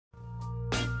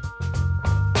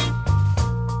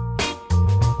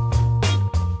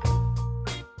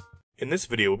In this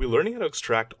video, we'll be learning how to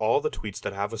extract all the tweets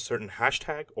that have a certain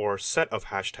hashtag or set of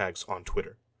hashtags on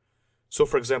Twitter. So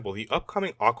for example, the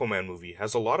upcoming Aquaman movie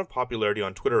has a lot of popularity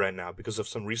on Twitter right now because of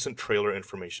some recent trailer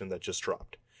information that just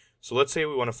dropped. So let's say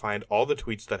we want to find all the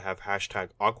tweets that have hashtag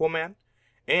Aquaman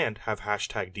and have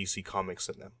hashtag DC Comics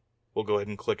in them. We'll go ahead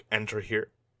and click enter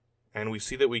here, and we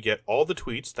see that we get all the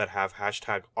tweets that have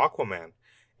hashtag Aquaman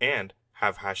and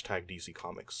have hashtag DC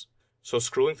Comics. So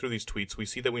scrolling through these tweets, we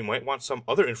see that we might want some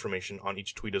other information on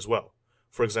each tweet as well.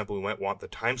 For example, we might want the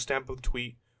timestamp of the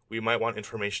tweet, we might want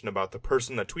information about the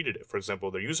person that tweeted it, for example,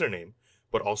 their username,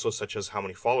 but also such as how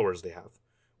many followers they have.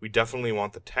 We definitely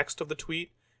want the text of the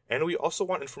tweet, and we also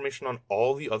want information on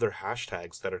all the other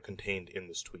hashtags that are contained in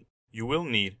this tweet. You will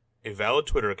need a valid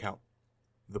Twitter account,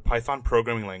 the Python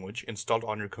programming language installed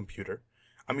on your computer.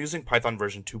 I'm using Python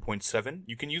version 2.7.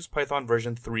 You can use Python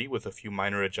version 3 with a few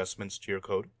minor adjustments to your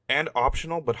code. And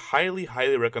optional but highly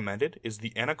recommended is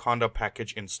the Anaconda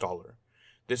package installer.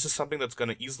 This is something that's going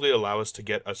to easily allow us to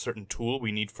get a certain tool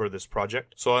we need for this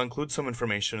project. So I'll include some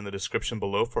information in the description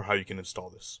below for how you can install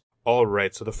this.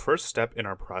 Alright, so the first step in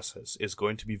our process is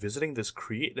going to be visiting this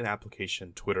Create an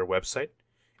Application Twitter website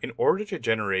in order to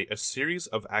generate a series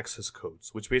of access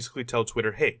codes, which basically tell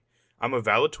Twitter, hey, I'm a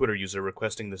valid Twitter user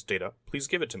requesting this data, please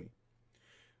give it to me.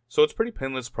 So it's a pretty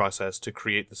painless process to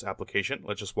create this application.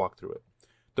 Let's just walk through it.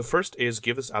 The first is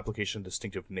give this application a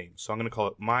distinctive name. So I'm going to call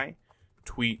it my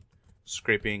tweet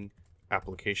scraping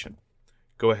application.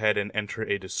 Go ahead and enter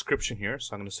a description here.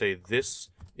 So I'm going to say this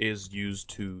is used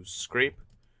to scrape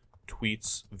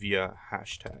tweets via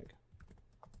hashtag.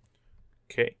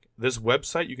 Okay, this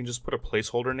website, you can just put a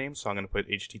placeholder name. So I'm going to put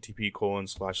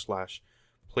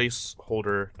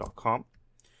http://placeholder.com.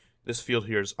 This field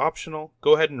here is optional.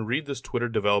 Go ahead and read this Twitter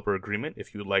developer agreement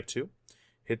if you would like to.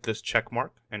 Hit this check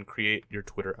mark and create your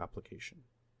Twitter application.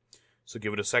 So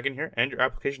give it a second here, and your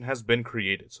application has been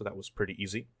created. So that was pretty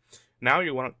easy. Now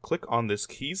you want to click on this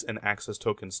Keys and Access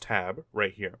Tokens tab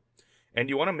right here. And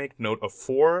you want to make note of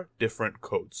 4 different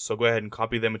codes. So go ahead and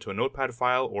copy them into a notepad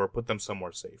file or put them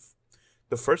somewhere safe.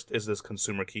 The first is this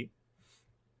consumer key.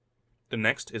 The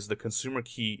next is the consumer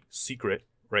key secret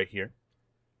right here.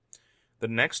 The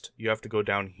next, you have to go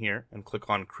down here and click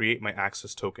on Create My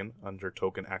Access Token under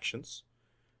Token Actions.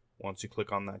 Once you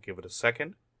click on that, give it a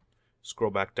second.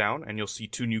 Scroll back down and you'll see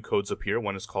 2 new codes appear.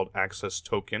 One is called Access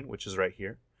Token, which is right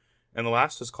here. And the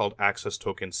last is called Access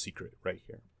Token Secret right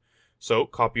here. So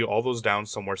copy all those down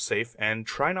somewhere safe and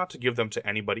try not to give them to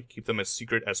anybody. Keep them as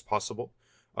secret as possible.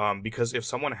 Because if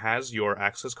someone has your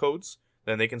access codes,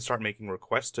 then they can start making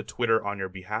requests to Twitter on your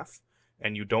behalf,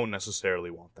 and you don't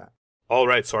necessarily want that.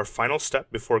 Alright, so our final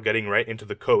step before getting right into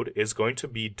the code is going to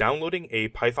be downloading a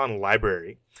Python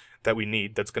library that we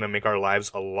need that's going to make our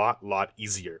lives a lot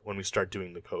easier when we start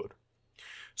doing the code.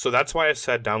 So that's why I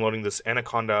said downloading this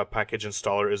Anaconda package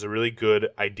installer is a really good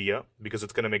idea, because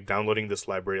it's going to make downloading this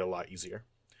library a lot easier.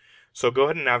 So go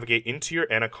ahead and navigate into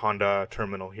your Anaconda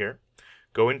terminal here.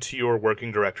 Go into your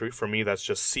working directory. For me, that's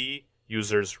just C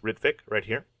users Ritvik right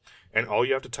here. And all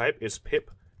you have to type is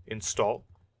pip install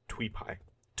Tweepy.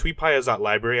 Tweepy is that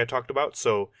library I talked about.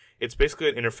 So it's basically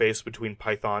an interface between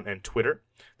Python and Twitter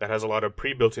that has a lot of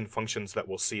pre-built-in functions that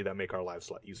we'll see that make our lives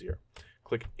a lot easier.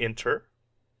 Click enter.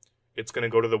 It's going to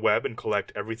go to the web and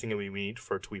collect everything that we need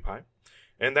for Tweepy.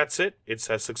 And that's it. It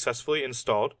says successfully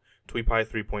installed Tweepy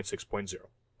 3.6.0.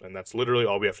 And that's literally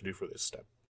all we have to do for this step.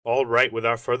 Alright,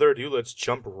 without further ado, let's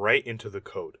jump right into the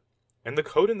code. And the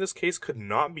code in this case could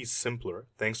not be simpler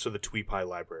thanks to the Tweepy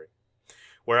library.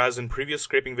 Whereas in previous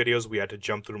scraping videos we had to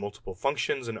jump through multiple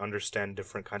functions and understand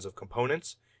different kinds of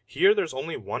components, here there's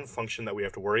only one function that we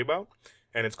have to worry about,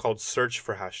 and it's called search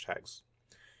for hashtags.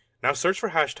 Now search for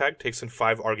hashtag takes in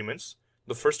 5 arguments,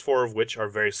 the first 4 of which are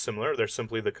very similar. They're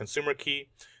simply the consumer key,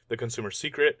 the consumer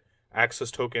secret, access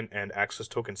token, and access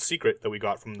token secret that we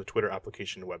got from the Twitter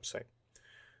application website.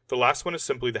 The last one is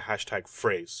simply the hashtag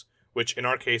phrase, which in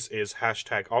our case is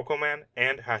hashtag Aquaman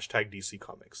and hashtag DC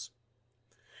Comics.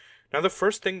 Now the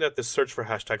first thing that this search for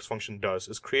hashtags function does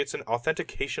is creates an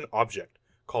authentication object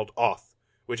called auth,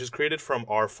 which is created from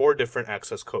our 4 different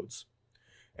access codes.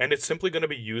 And it's simply going to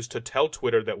be used to tell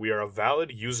Twitter that we are a valid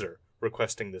user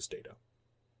requesting this data.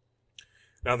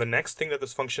 Now the next thing that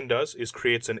this function does is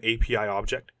creates an API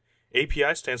object.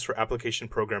 API stands for Application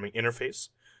Programming Interface.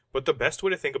 But the best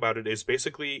way to think about it is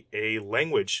basically a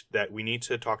language that we need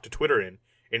to talk to Twitter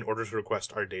in order to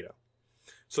request our data.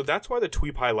 So that's why the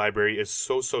Tweepy library is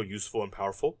so useful and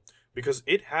powerful, because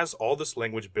it has all this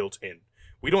language built in.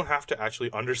 We don't have to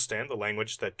actually understand the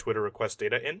language that Twitter requests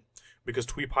data in, because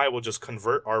Tweepy will just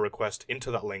convert our request into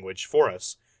that language for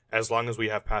us, as long as we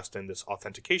have passed in this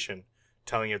authentication,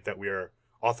 telling it that we are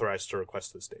authorized to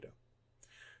request this data.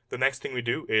 The next thing we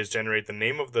do is generate the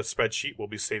name of the spreadsheet we'll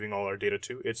be saving all our data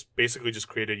to. It's basically just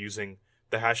created using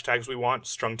the hashtags we want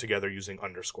strung together using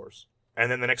underscores. And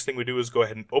then the next thing we do is go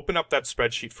ahead and open up that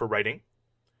spreadsheet for writing,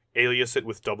 alias it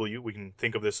with W. We can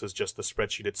think of this as just the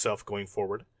spreadsheet itself going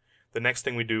forward. The next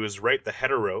thing we do is write the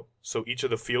header row, so each of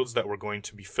the fields that we're going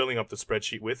to be filling up the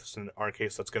spreadsheet with, so in our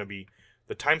case that's going to be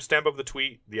the timestamp of the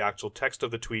tweet, the actual text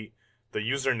of the tweet, the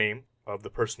username of the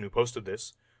person who posted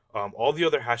this, all the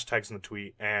other hashtags in the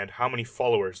tweet, and how many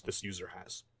followers this user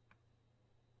has.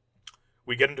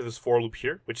 We get into this for loop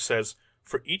here, which says,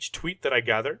 for each tweet that I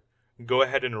gather, go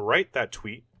ahead and write that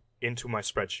tweet into my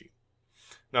spreadsheet.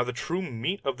 Now the true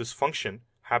meat of this function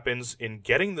happens in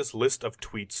getting this list of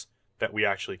tweets that we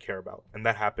actually care about, and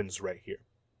that happens right here.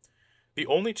 The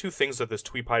only two things that this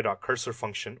tweepy.cursor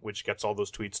function, which gets all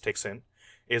those tweets, takes in,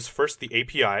 is first the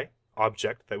API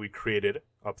object that we created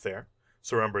up there.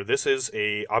 So remember, this is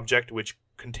an object which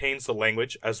contains the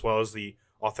language as well as the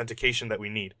authentication that we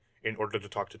need in order to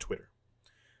talk to Twitter.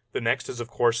 The next is, of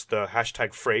course, the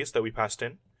hashtag phrase that we passed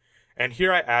in. And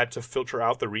here I add to filter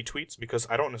out the retweets because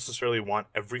I don't necessarily want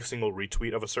every single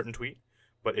retweet of a certain tweet,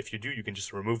 but if you do, you can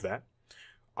just remove that.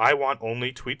 I want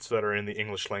only tweets that are in the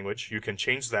English language. You can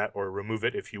change that or remove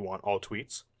it if you want all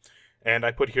tweets. And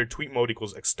I put here tweet mode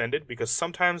equals extended because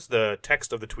sometimes the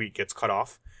text of the tweet gets cut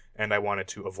off and I wanted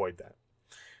to avoid that.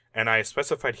 And I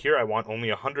specified here I want only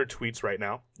 100 tweets right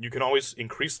now. You can always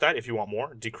increase that if you want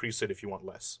more, decrease it if you want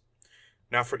less.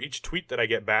 Now for each tweet that I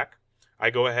get back, I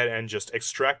go ahead and just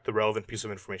extract the relevant piece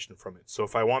of information from it. So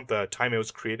if I want the time it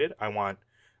was created, I want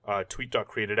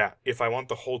tweet.createdAt. If I want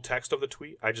the whole text of the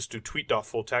tweet, I just do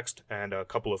tweet.fulltext and a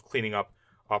couple of cleaning up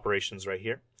operations right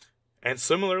here. And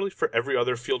similarly for every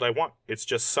other field I want, it's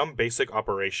just some basic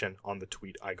operation on the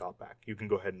tweet I got back. You can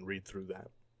go ahead and read through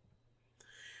that.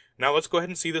 Now let's go ahead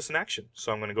and see this in action.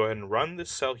 So I'm going to go ahead and run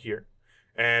this cell here.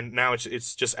 And now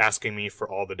it's just asking me for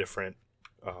all the different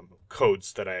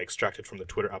codes that I extracted from the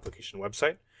Twitter application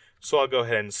website. So I'll go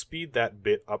ahead and speed that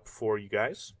bit up for you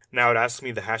guys. Now it asks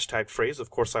me the hashtag phrase. Of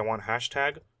course I want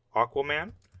hashtag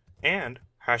Aquaman and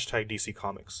hashtag DC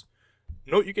Comics.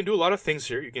 Note you can do a lot of things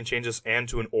here. You can change this and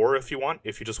to an or if you want,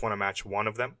 if you just want to match one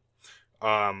of them.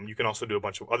 You can also do a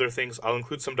bunch of other things. I'll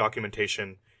include some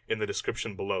documentation in the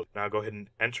description below. Now go ahead and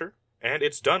enter, and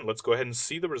it's done. Let's go ahead and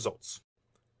see the results.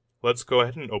 Let's go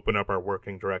ahead and open up our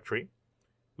working directory.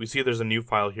 We see there's a new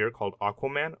file here called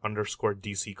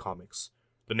Aquaman_DC Comics,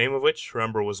 the name of which,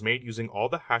 remember, was made using all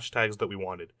the hashtags that we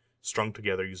wanted, strung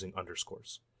together using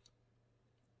underscores.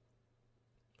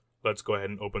 Let's go ahead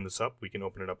and open this up. We can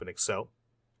open it up in Excel.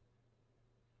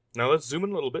 Now let's zoom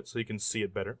in a little bit so you can see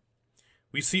it better.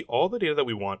 We see all the data that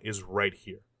we want is right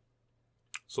here.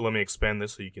 So let me expand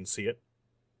this so you can see it.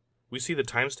 We see the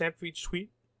timestamp for each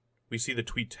tweet. We see the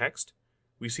tweet text.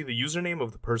 We see the username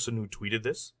of the person who tweeted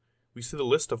this. We see the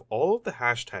list of all of the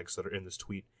hashtags that are in this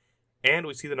tweet. And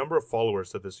we see the number of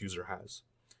followers that this user has.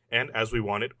 And as we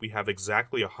wanted, we have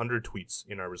exactly 100 tweets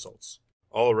in our results.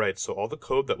 Alright, so all the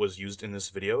code that was used in this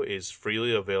video is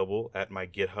freely available at my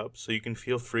GitHub, so you can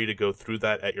feel free to go through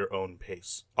that at your own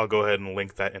pace. I'll go ahead and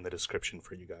link that in the description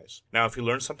for you guys. Now, if you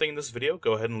learned something in this video,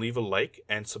 go ahead and leave a like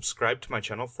and subscribe to my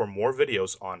channel for more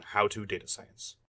videos on how to data science.